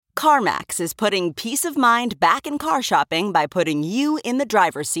CarMax is putting peace of mind back in car shopping by putting you in the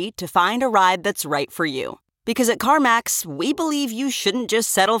driver's seat to find a ride that's right for you. Because at CarMax, we believe you shouldn't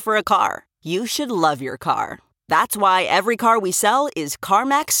just settle for a car. You should love your car. That's why every car we sell is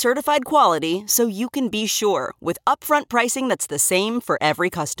CarMax certified quality, so you can be sure with upfront pricing that's the same for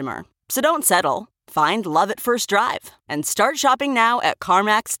every customer. So don't settle. Find love at first drive and start shopping now at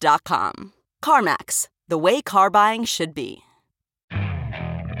CarMax.com. CarMax, the way car buying should be.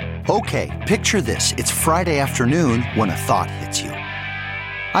 Okay, picture this. It's Friday afternoon when a thought hits you.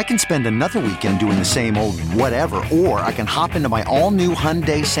 I can spend another weekend doing the same old whatever, or I can hop into my all-new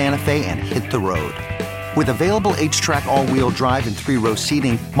Hyundai Santa Fe and hit the road. With available H-Track all-wheel drive and 3-row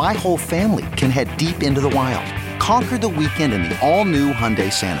seating, my whole family can head deep into the wild. Conquer the weekend in the all-new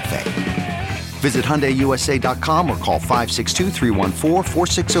Hyundai Santa Fe. Visit HyundaiUSA.com or call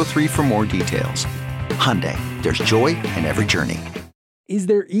 562-314-4603 for more details. Hyundai, there's joy in every journey. Is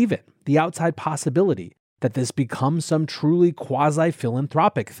there even the outside possibility that this becomes some truly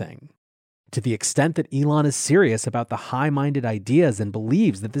quasi-philanthropic thing? To the extent that Elon is serious about the high-minded ideas and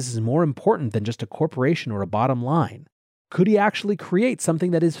believes that this is more important than just a corporation or a bottom line, could he actually create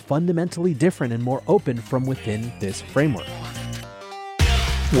something that is fundamentally different and more open from within this framework?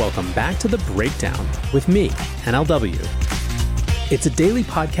 Welcome back to The Breakdown with me, NLW. It's a daily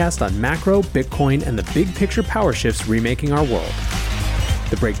podcast on macro, Bitcoin, and the big picture power shifts remaking our world.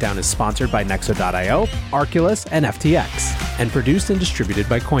 The Breakdown is sponsored by Nexo.io, Arculus, and FTX, and produced and distributed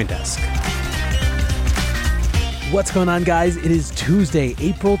by CoinDesk. What's going on, guys? It is Tuesday,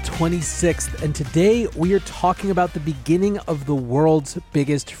 April 26th, and today we are talking about the beginning of the world's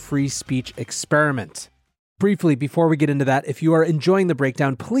biggest free speech experiment. Briefly, before we get into that, if you are enjoying The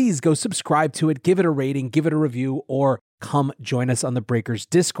Breakdown, please go subscribe to it, give it a rating, give it a review, or come join us on the Breakers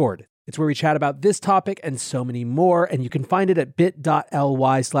Discord. It's where we chat about this topic and so many more, and you can find it at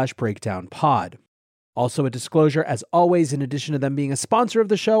bit.ly/breakdownpod. Also, a disclosure, as always, in addition to them being a sponsor of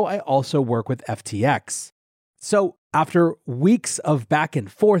the show, I also work with FTX. So, after weeks of back and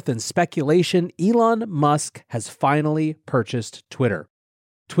forth and speculation, Elon Musk has finally purchased Twitter.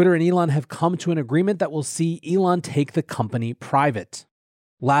 Twitter and Elon have come to an agreement that will see Elon take the company private.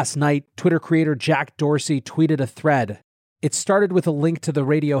 Last night, Twitter creator Jack Dorsey tweeted a thread. It started with a link to the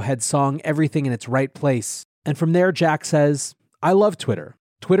Radiohead song Everything in Its Right Place. And from there, Jack says, "I love Twitter.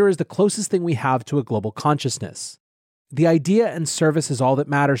 Twitter is the closest thing we have to a global consciousness. The idea and service is all that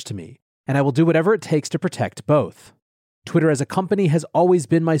matters to me, and I will do whatever it takes to protect both. Twitter as a company has always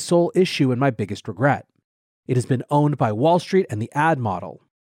been my sole issue and my biggest regret. It has been owned by Wall Street and the ad model.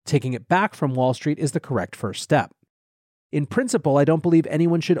 Taking it back from Wall Street is the correct first step. In principle, I don't believe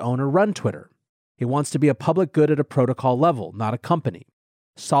anyone should own or run Twitter. It wants to be a public good at a protocol level, not a company.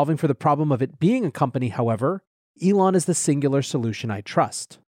 Solving for the problem of it being a company, however, Elon is the singular solution I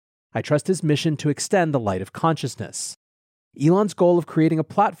trust. I trust his mission to extend the light of consciousness. Elon's goal of creating a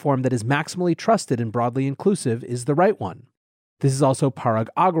platform that is maximally trusted and broadly inclusive is the right one. This is also Parag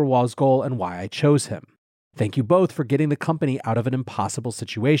Agrawal's goal and why I chose him. Thank you both for getting the company out of an impossible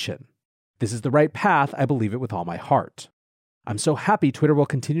situation. This is the right path, I believe it with all my heart. I'm so happy Twitter will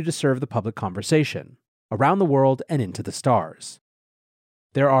continue to serve the public conversation, around the world and into the stars."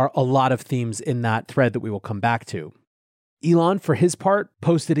 There are a lot of themes in that thread that we will come back to. Elon, for his part,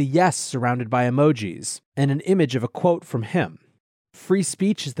 posted a yes surrounded by emojis and an image of a quote from him. "Free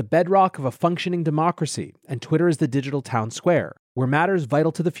speech is the bedrock of a functioning democracy, and Twitter is the digital town square, where matters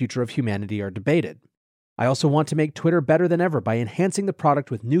vital to the future of humanity are debated. I also want to make Twitter better than ever by enhancing the product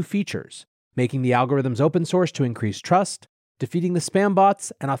with new features, making the algorithms open source to increase trust, defeating the spam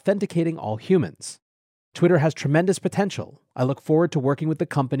bots, and authenticating all humans. Twitter has tremendous potential. I look forward to working with the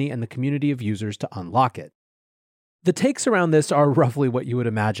company and the community of users to unlock it." The takes around this are roughly what you would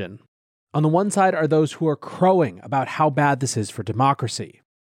imagine. On the one side are those who are crowing about how bad this is for democracy.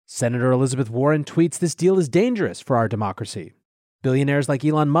 Senator Elizabeth Warren tweets, "This deal is dangerous for our democracy. Billionaires like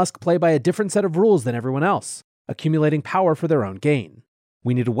Elon Musk play by a different set of rules than everyone else, accumulating power for their own gain.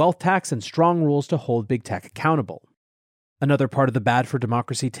 We need a wealth tax and strong rules to hold big tech accountable." Another part of the bad for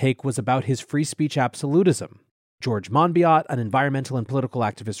democracy take was about his free speech absolutism. George Monbiot, an environmental and political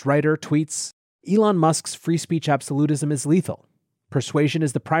activist writer, tweets, "Elon Musk's free speech absolutism is lethal. Persuasion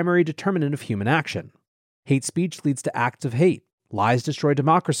is the primary determinant of human action. Hate speech leads to acts of hate. Lies destroy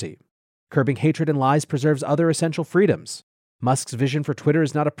democracy. Curbing hatred and lies preserves other essential freedoms. Musk's vision for Twitter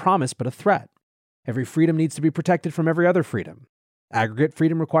is not a promise, but a threat. Every freedom needs to be protected from every other freedom. Aggregate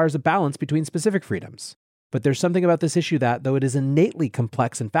freedom requires a balance between specific freedoms. But there's something about this issue that, though it is innately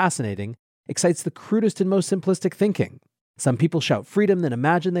complex and fascinating, excites the crudest and most simplistic thinking. Some people shout freedom, then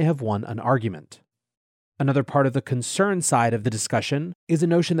imagine they have won an argument." Another part of the concern side of the discussion is a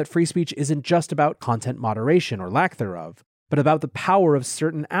notion that free speech isn't just about content moderation or lack thereof, but about the power of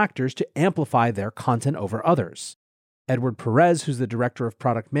certain actors to amplify their content over others. Edward Perez, who's the director of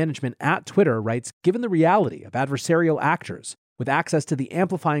product management at Twitter, writes, "Given the reality of adversarial actors with access to the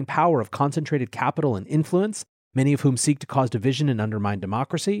amplifying power of concentrated capital and influence, many of whom seek to cause division and undermine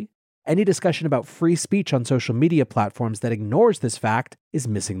democracy, any discussion about free speech on social media platforms that ignores this fact is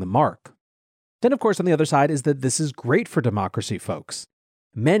missing the mark." Then, of course, on the other side is that this is great for democracy, folks.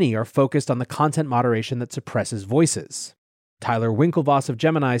 Many are focused on the content moderation that suppresses voices. Tyler Winklevoss of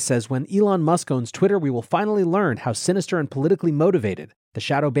Gemini says, "When Elon Musk owns Twitter, we will finally learn how sinister and politically motivated the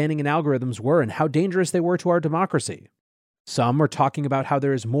shadow banning and algorithms were and how dangerous they were to our democracy." Some are talking about how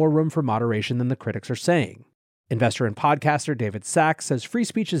there is more room for moderation than the critics are saying. Investor and podcaster David Sachs says free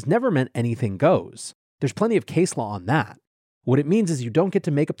speech has never meant anything goes. There's plenty of case law on that. What it means is you don't get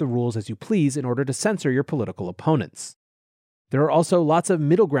to make up the rules as you please in order to censor your political opponents. There are also lots of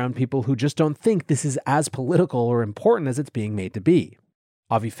middle ground people who just don't think this is as political or important as it's being made to be.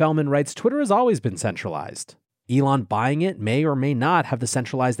 Avi Fellman writes, "Twitter has always been centralized. Elon buying it may or may not have the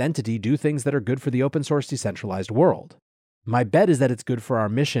centralized entity do things that are good for the open source decentralized world. My bet is that it's good for our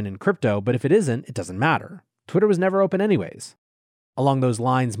mission in crypto, but if it isn't, it doesn't matter. Twitter was never open anyways." Along those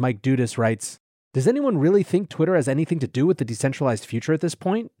lines, Mike Dudas writes, "Does anyone really think Twitter has anything to do with the decentralized future at this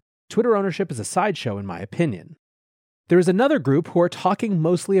point? Twitter ownership is a sideshow, in my opinion." There is another group who are talking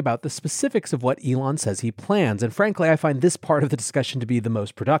mostly about the specifics of what Elon says he plans, and frankly, I find this part of the discussion to be the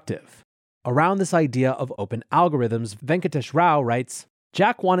most productive. Around this idea of open algorithms, Venkatesh Rao writes,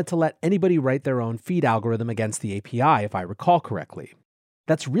 "Jack wanted to let anybody write their own feed algorithm against the API, if I recall correctly.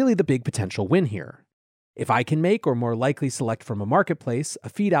 That's really the big potential win here. If I can make, or more likely select from a marketplace, a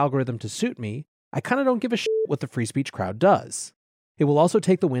feed algorithm to suit me, I kind of don't give a shit what the free speech crowd does. It will also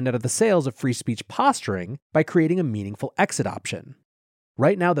take the wind out of the sails of free speech posturing by creating a meaningful exit option.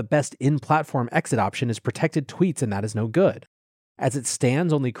 Right now, the best in-platform exit option is protected tweets, and that is no good. As it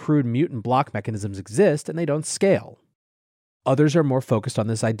stands, only crude mute and block mechanisms exist, and they don't scale. Others are more focused on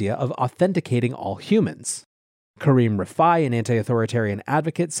this idea of authenticating all humans. Karim Rifai, an anti-authoritarian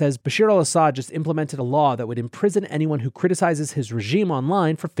advocate, says Bashar al-Assad just implemented a law that would imprison anyone who criticizes his regime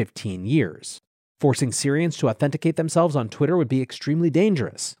online for 15 years. Forcing Syrians to authenticate themselves on Twitter would be extremely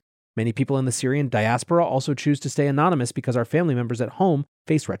dangerous. Many people in the Syrian diaspora also choose to stay anonymous because our family members at home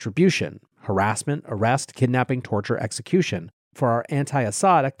face retribution, harassment, arrest, kidnapping, torture, execution for our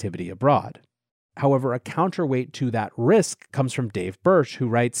anti-Assad activity abroad. However, a counterweight to that risk comes from Dave Birch, who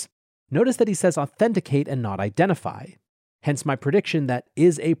writes, "Notice that he says authenticate and not identify. Hence my prediction that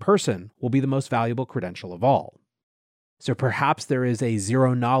is a person will be the most valuable credential of all." So perhaps there is a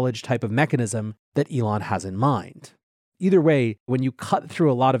zero-knowledge type of mechanism that Elon has in mind. Either way, when you cut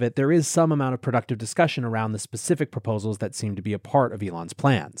through a lot of it, there is some amount of productive discussion around the specific proposals that seem to be a part of Elon's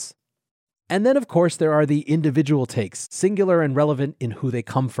plans. And then, of course, there are the individual takes, singular and relevant in who they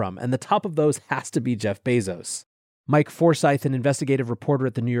come from, and the top of those has to be Jeff Bezos. Mike Forsyth, an investigative reporter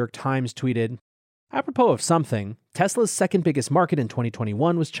at the New York Times, tweeted, "Apropos of something, Tesla's second biggest market in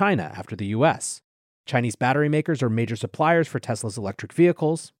 2021 was China after the US. Chinese battery makers are major suppliers for Tesla's electric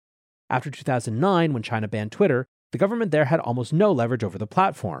vehicles. After 2009, when China banned Twitter, the government there had almost no leverage over the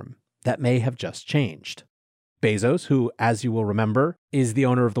platform. That may have just changed." Bezos, who, as you will remember, is the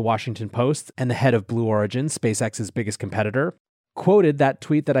owner of the Washington Post and the head of Blue Origin, SpaceX's biggest competitor, quoted that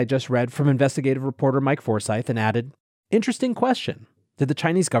tweet that I just read from investigative reporter Mike Forsyth and added, "Interesting question. Did the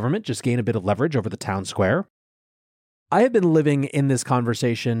Chinese government just gain a bit of leverage over the town square?" I have been living in this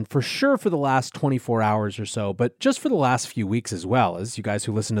conversation for sure for the last 24 hours or so, but just for the last few weeks as well, as you guys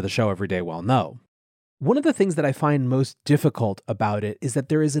who listen to the show every day well know. One of the things that I find most difficult about it is that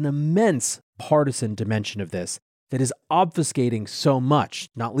there is an immense partisan dimension of this that is obfuscating so much,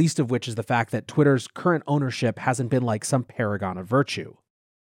 not least of which is the fact that Twitter's current ownership hasn't been like some paragon of virtue.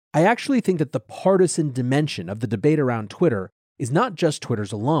 I actually think that the partisan dimension of the debate around Twitter is not just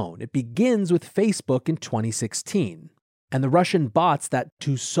Twitter's alone. It begins with Facebook in 2016. And the Russian bots that,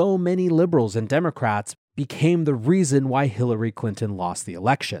 to so many liberals and Democrats, became the reason why Hillary Clinton lost the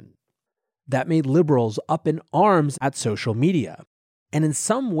election. That made liberals up in arms at social media. And in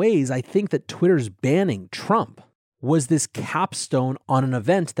some ways, I think that Twitter's banning Trump was this capstone on an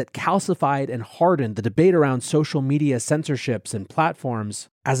event that calcified and hardened the debate around social media censorships and platforms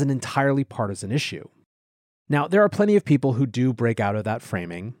as an entirely partisan issue. Now, there are plenty of people who do break out of that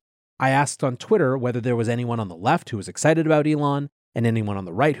framing. I asked on Twitter whether there was anyone on the left who was excited about Elon and anyone on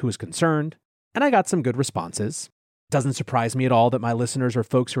the right who was concerned, and I got some good responses. Doesn't surprise me at all that my listeners are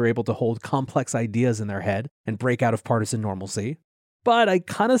folks who are able to hold complex ideas in their head and break out of partisan normalcy. but I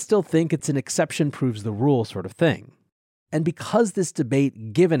kind of still think it's an exception proves the rule sort of thing. And because this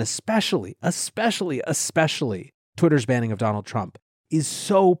debate, given especially Twitter's banning of Donald Trump, is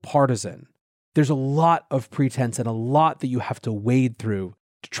so partisan, there's a lot of pretense and a lot that you have to wade through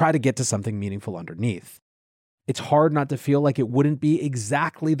to try to get to something meaningful underneath. It's hard not to feel like it wouldn't be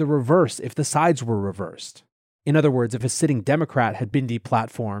exactly the reverse if the sides were reversed. In other words, if a sitting Democrat had been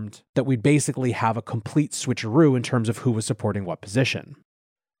deplatformed, that we'd basically have a complete switcheroo in terms of who was supporting what position.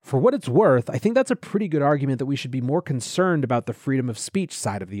 For what it's worth, I think that's a pretty good argument that we should be more concerned about the freedom of speech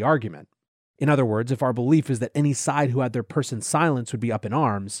side of the argument. In other words, if our belief is that any side who had their person silenced would be up in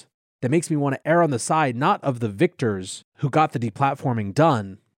arms, that makes me want to err on the side not of the victors who got the deplatforming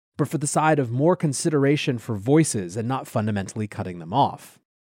done, but for the side of more consideration for voices and not fundamentally cutting them off.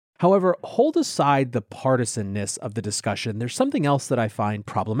 However, hold aside the partisanness of the discussion, there's something else that I find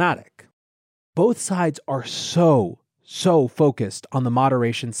problematic. Both sides are so focused on the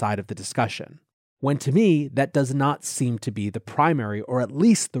moderation side of the discussion, when to me, that does not seem to be the primary or at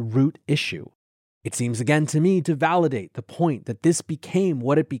least the root issue. It seems again to me to validate the point that this became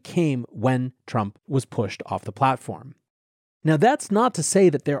what it became when Trump was pushed off the platform. Now, that's not to say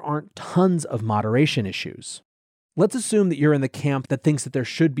that there aren't tons of moderation issues. Let's assume that you're in the camp that thinks that there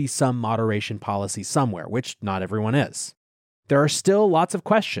should be some moderation policy somewhere, which not everyone is. There are still lots of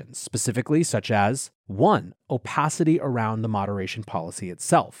questions, specifically such as 1. Opacity around the moderation policy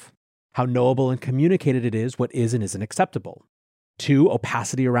itself. How knowable and communicated it is what is and isn't acceptable. 2.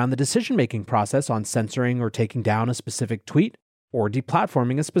 Opacity around the decision-making process on censoring or taking down a specific tweet or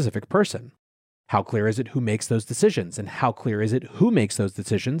deplatforming a specific person. How clear is it who makes those decisions, and how clear is it who makes those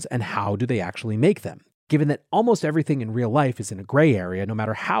decisions, and how do they actually make them, given that almost everything in real life is in a gray area no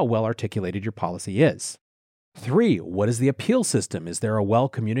matter how well articulated your policy is. 3. What is the appeal system? Is there a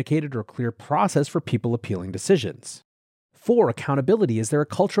well-communicated or clear process for people appealing decisions? 4. Accountability. Is there a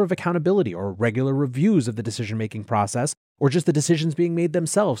culture of accountability or regular reviews of the decision-making process, or just the decisions being made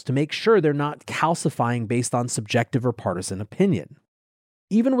themselves to make sure they're not calcifying based on subjective or partisan opinion?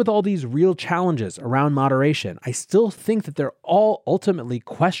 Even with all these real challenges around moderation, I still think that they're all ultimately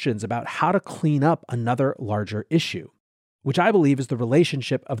questions about how to clean up another larger issue, which I believe is the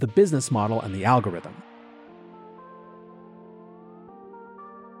relationship of the business model and the algorithm.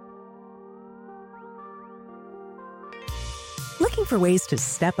 Looking for ways to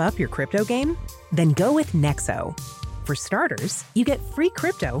step up your crypto game? Then go with Nexo. For starters, you get free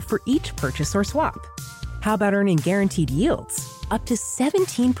crypto for each purchase or swap. How about earning guaranteed yields? Up to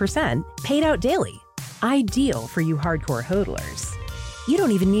 17% paid out daily. Ideal for you hardcore hodlers. You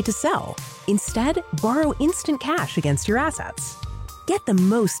don't even need to sell. Instead, borrow instant cash against your assets. Get the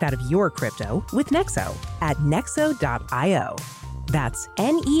most out of your crypto with Nexo at nexo.io. That's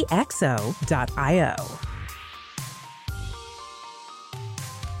NEXO.io.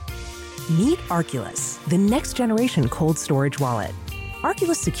 Meet Arculus, the next generation cold storage wallet.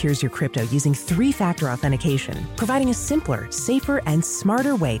 Arculus secures your crypto using 3-factor authentication, providing a simpler, safer, and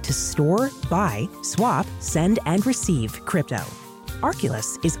smarter way to store, buy, swap, send, and receive crypto.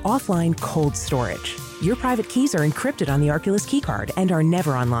 Arculus is offline cold storage. Your private keys are encrypted on the Arculus keycard and are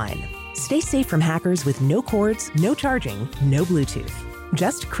never online. Stay safe from hackers with no cords, no charging, no Bluetooth.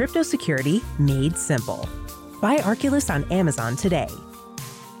 Just crypto security made simple. Buy Arculus on Amazon today.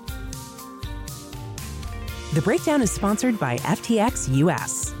 The Breakdown is sponsored by FTX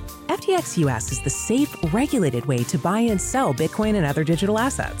US. FTX US is the safe, regulated way to buy and sell Bitcoin and other digital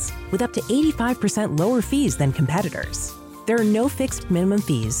assets, with up to 85% lower fees than competitors. There are no fixed minimum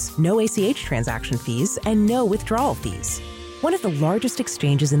fees, no ACH transaction fees, and no withdrawal fees. One of the largest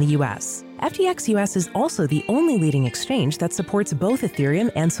exchanges in the US, FTX US is also the only leading exchange that supports both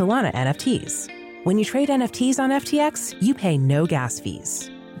Ethereum and Solana NFTs. When you trade NFTs on FTX, you pay no gas fees.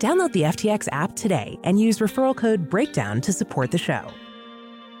 Download the FTX app today and use referral code BREAKDOWN to support the show.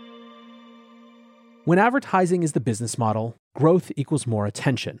 When advertising is the business model, growth equals more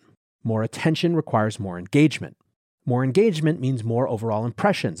attention. More attention requires more engagement. More engagement means more overall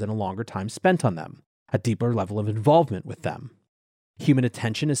impressions and a longer time spent on them, a deeper level of involvement with them. Human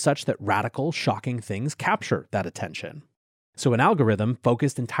attention is such that radical, shocking things capture that attention. So an algorithm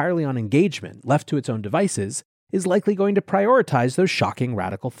focused entirely on engagement, left to its own devices, is likely going to prioritize those shocking,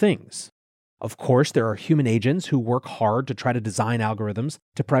 radical things. Of course, there are human agents who work hard to try to design algorithms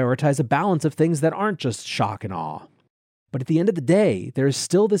to prioritize a balance of things that aren't just shock and awe. But at the end of the day, there is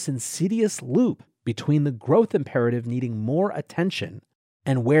still this insidious loop between the growth imperative needing more attention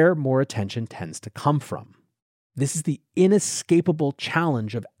and where more attention tends to come from. This is the inescapable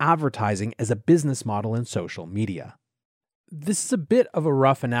challenge of advertising as a business model in social media. This is a bit of a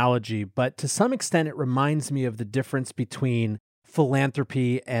rough analogy, but to some extent it reminds me of the difference between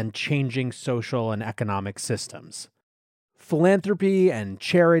philanthropy and changing social and economic systems. Philanthropy and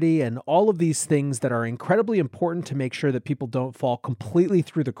charity and all of these things that are incredibly important to make sure that people don't fall completely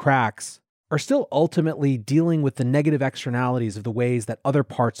through the cracks are still ultimately dealing with the negative externalities of the ways that other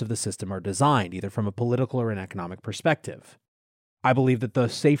parts of the system are designed, either from a political or an economic perspective. I believe that the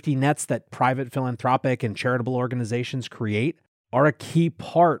safety nets that private philanthropic and charitable organizations create are a key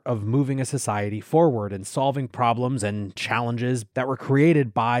part of moving a society forward and solving problems and challenges that were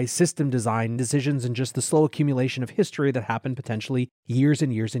created by system design decisions and just the slow accumulation of history that happened potentially years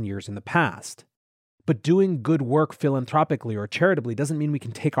and years and years in the past. But doing good work philanthropically or charitably doesn't mean we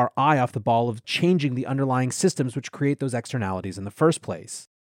can take our eye off the ball of changing the underlying systems which create those externalities in the first place.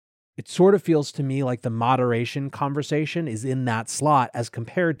 It sort of feels to me like the moderation conversation is in that slot as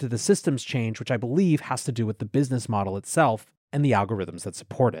compared to the systems change, which I believe has to do with the business model itself and the algorithms that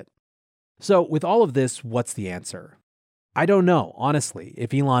support it. So with all of this, what's the answer? I don't know, honestly,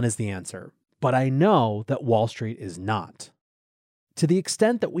 if Elon is the answer, but I know that Wall Street is not. To the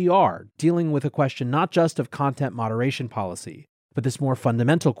extent that we are dealing with a question not just of content moderation policy, but this more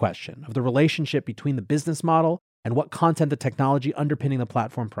fundamental question of the relationship between the business model and what content the technology underpinning the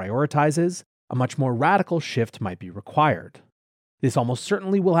platform prioritizes, a much more radical shift might be required. This almost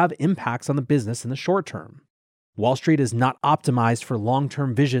certainly will have impacts on the business in the short term. Wall Street is not optimized for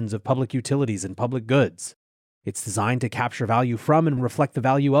long-term visions of public utilities and public goods. It's designed to capture value from and reflect the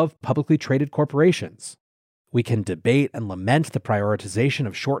value of publicly traded corporations. We can debate and lament the prioritization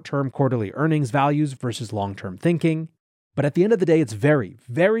of short-term quarterly earnings values versus long-term thinking, but at the end of the day, it's very,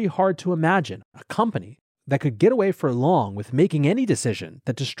 very hard to imagine a company that could get away for long with making any decision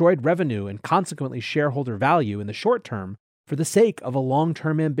that destroyed revenue and consequently shareholder value in the short term for the sake of a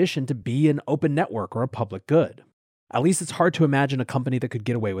long-term ambition to be an open network or a public good. At least it's hard to imagine a company that could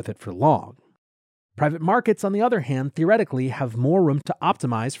get away with it for long. Private markets, on the other hand, theoretically have more room to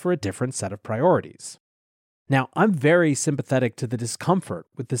optimize for a different set of priorities. Now, I'm very sympathetic to the discomfort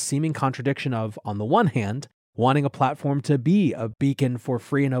with the seeming contradiction of, on the one hand, wanting a platform to be a beacon for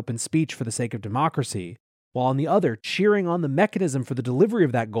free and open speech for the sake of democracy, while on the other, cheering on the mechanism for the delivery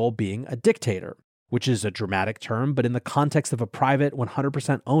of that goal being a dictator, which is a dramatic term, but in the context of a private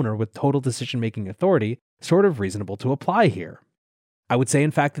 100% owner with total decision-making authority, sort of reasonable to apply here. I would say,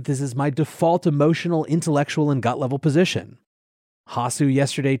 in fact, that this is my default emotional, intellectual, and gut-level position. Hasu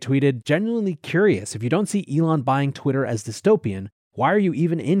yesterday tweeted, "Genuinely curious, if you don't see Elon buying Twitter as dystopian, why are you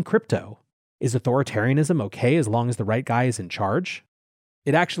even in crypto? Is authoritarianism okay as long as the right guy is in charge?"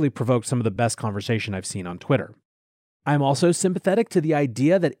 It actually provoked some of the best conversation I've seen on Twitter. I'm also sympathetic to the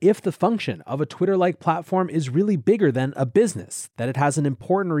idea that if the function of a Twitter-like platform is really bigger than a business, that it has an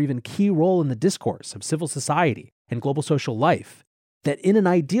important or even key role in the discourse of civil society and global social life, that in an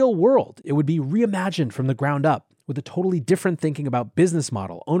ideal world, it would be reimagined from the ground up with a totally different thinking about business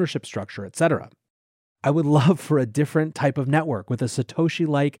model, ownership structure, etc. I would love for a different type of network with a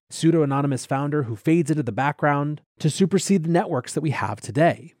Satoshi-like pseudo-anonymous founder who fades into the background to supersede the networks that we have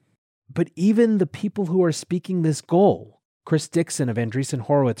today. But even the people who are speaking this goal, Chris Dixon of Andreessen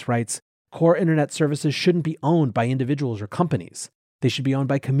Horowitz writes, core internet services shouldn't be owned by individuals or companies. They should be owned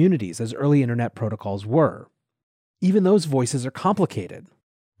by communities, as early internet protocols were. Even those voices are complicated.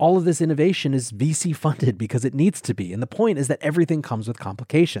 All of this innovation is VC funded because it needs to be, and the point is that everything comes with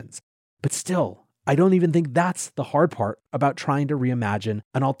complications. But still, I don't even think that's the hard part about trying to reimagine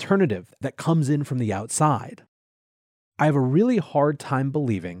an alternative that comes in from the outside. I have a really hard time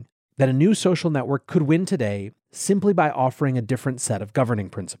believing that a new social network could win today simply by offering a different set of governing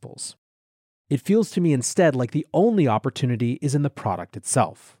principles. It feels to me instead like the only opportunity is in the product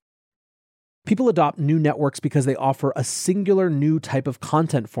itself. People adopt new networks because they offer a singular new type of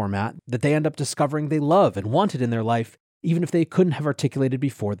content format that they end up discovering they love and wanted in their life, even if they couldn't have articulated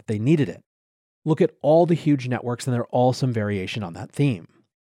before that they needed it. Look at all the huge networks, and they're all some variation on that theme.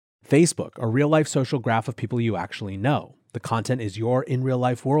 Facebook, a real-life social graph of people you actually know. The content is your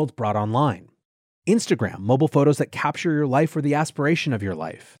in-real-life world brought online. Instagram, mobile photos that capture your life or the aspiration of your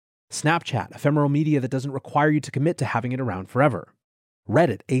life. Snapchat, ephemeral media that doesn't require you to commit to having it around forever.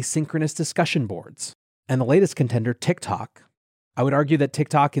 Reddit, asynchronous discussion boards. And the latest contender, TikTok. I would argue that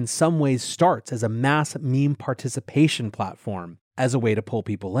TikTok in some ways starts as a mass meme participation platform as a way to pull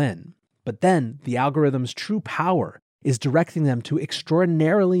people in. But then the algorithm's true power is directing them to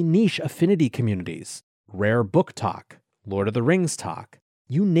extraordinarily niche affinity communities. Rare book talk, Lord of the Rings talk.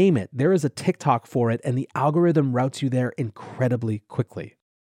 You name it, there is a TikTok for it, and the algorithm routes you there incredibly quickly.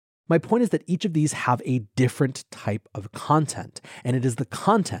 My point is that each of these have a different type of content, and it is the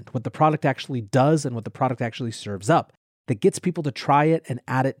content, what the product actually does and what the product actually serves up, that gets people to try it and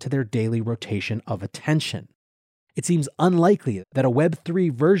add it to their daily rotation of attention. It seems unlikely that a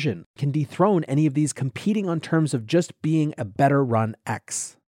Web3 version can dethrone any of these competing on terms of just being a better run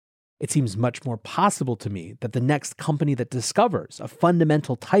X. It seems much more possible to me that the next company that discovers a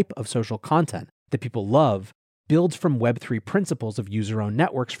fundamental type of social content that people love builds from Web3 principles of user-owned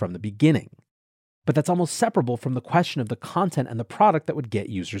networks from the beginning. But that's almost separable from the question of the content and the product that would get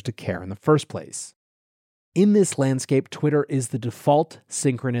users to care in the first place. In this landscape, Twitter is the default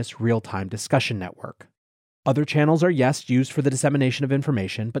synchronous real-time discussion network. Other channels are, yes, used for the dissemination of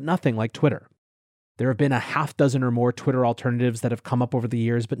information, but nothing like Twitter. There have been a half dozen or more Twitter alternatives that have come up over the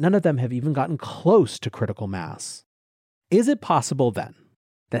years, but none of them have even gotten close to critical mass. Is it possible, then,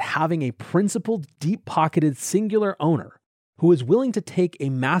 that having a principled, deep-pocketed, singular owner who is willing to take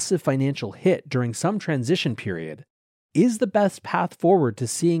a massive financial hit during some transition period is the best path forward to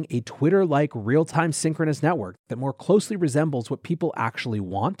seeing a Twitter-like real-time synchronous network that more closely resembles what people actually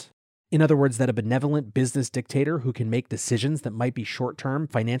want? In other words, that a benevolent business dictator who can make decisions that might be short-term,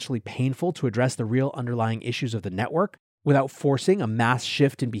 financially painful to address the real underlying issues of the network without forcing a mass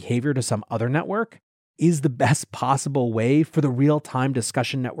shift in behavior to some other network is the best possible way for the real-time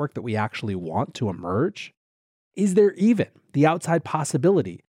discussion network that we actually want to emerge? Is there even the outside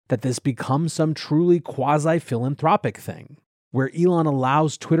possibility that this becomes some truly quasi-philanthropic thing, where Elon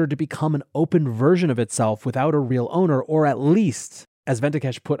allows Twitter to become an open version of itself without a real owner, or at least, as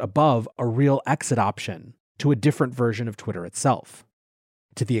Venkatesh put above, a real exit option to a different version of Twitter itself?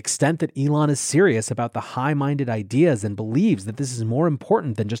 To the extent that Elon is serious about the high-minded ideas and believes that this is more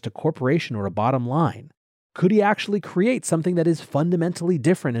important than just a corporation or a bottom line, could he actually create something that is fundamentally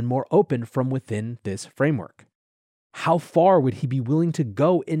different and more open from within this framework? How far would he be willing to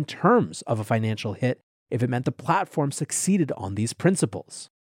go in terms of a financial hit if it meant the platform succeeded on these principles?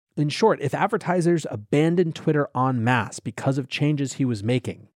 In short, if advertisers abandoned Twitter en masse because of changes he was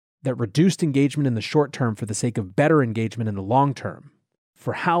making that reduced engagement in the short term for the sake of better engagement in the long term,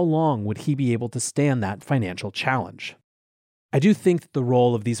 for how long would he be able to stand that financial challenge? I do think that the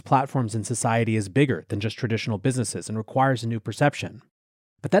role of these platforms in society is bigger than just traditional businesses and requires a new perception.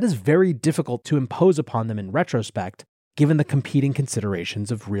 But that is very difficult to impose upon them in retrospect, given the competing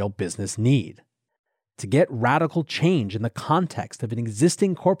considerations of real business need. To get radical change in the context of an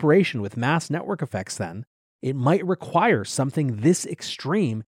existing corporation with mass network effects, then, it might require something this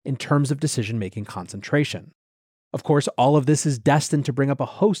extreme in terms of decision-making concentration. Of course, all of this is destined to bring up a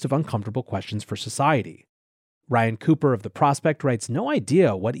host of uncomfortable questions for society. Ryan Cooper of The Prospect writes, "No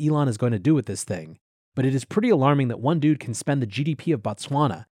idea what Elon is going to do with this thing, but it is pretty alarming that one dude can spend the GDP of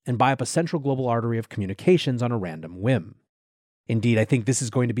Botswana and buy up a central global artery of communications on a random whim." Indeed, I think this is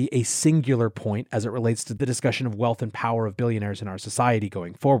going to be a singular point as it relates to the discussion of wealth and power of billionaires in our society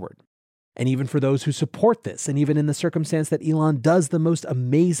going forward. And even for those who support this, and even in the circumstance that Elon does the most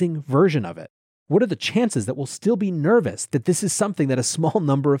amazing version of it, what are the chances that we'll still be nervous that this is something that a small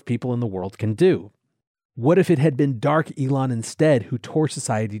number of people in the world can do? What if it had been dark Elon instead who tore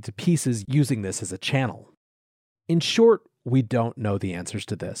society to pieces using this as a channel? In short, we don't know the answers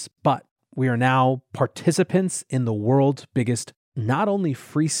to this, but we are now participants in the world's biggest, not only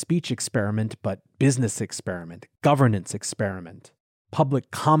free speech experiment, but business experiment, governance experiment, public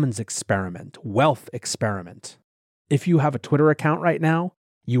commons experiment, wealth experiment. If you have a Twitter account right now,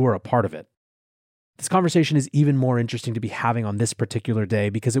 you are a part of it. This conversation is even more interesting to be having on this particular day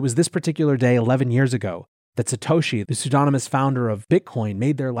because it was this particular day 11 years ago that Satoshi, the pseudonymous founder of Bitcoin,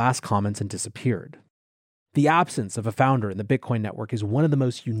 made their last comments and disappeared. The absence of a founder in the Bitcoin network is one of the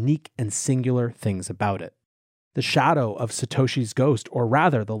most unique and singular things about it. The shadow of Satoshi's ghost, or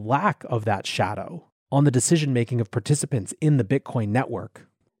rather the lack of that shadow, on the decision-making of participants in the Bitcoin network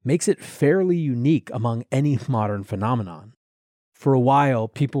makes it fairly unique among any modern phenomenon. For a while,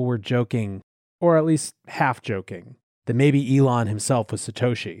 people were joking, or at least half joking, that maybe Elon himself was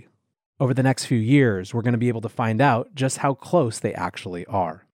Satoshi. Over the next few years, we're going to be able to find out just how close they actually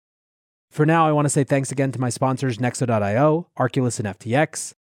are. For now, I want to say thanks again to my sponsors Nexo.io, Arculus, and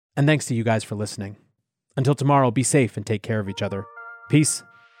FTX, and thanks to you guys for listening. Until tomorrow, be safe and take care of each other. Peace.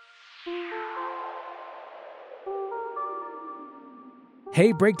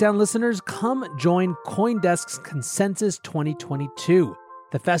 Hey, Breakdown listeners, come join CoinDesk's Consensus 2022,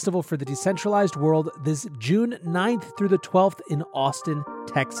 the festival for the decentralized world, this June 9th through the 12th in Austin,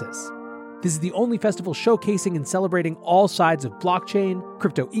 Texas. This is the only festival showcasing and celebrating all sides of blockchain,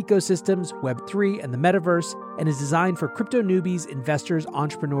 crypto ecosystems, Web3, and the metaverse, and is designed for crypto newbies, investors,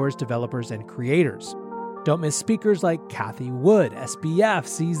 entrepreneurs, developers, and creators. Don't miss speakers like Cathie Wood, SBF,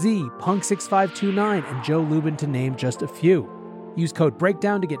 CZ, Punk6529, and Joe Lubin, to name just a few. Use code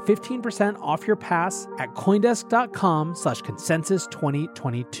BREAKDOWN to get 15% off your pass at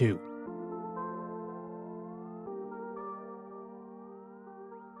CoinDesk.com/consensus2022.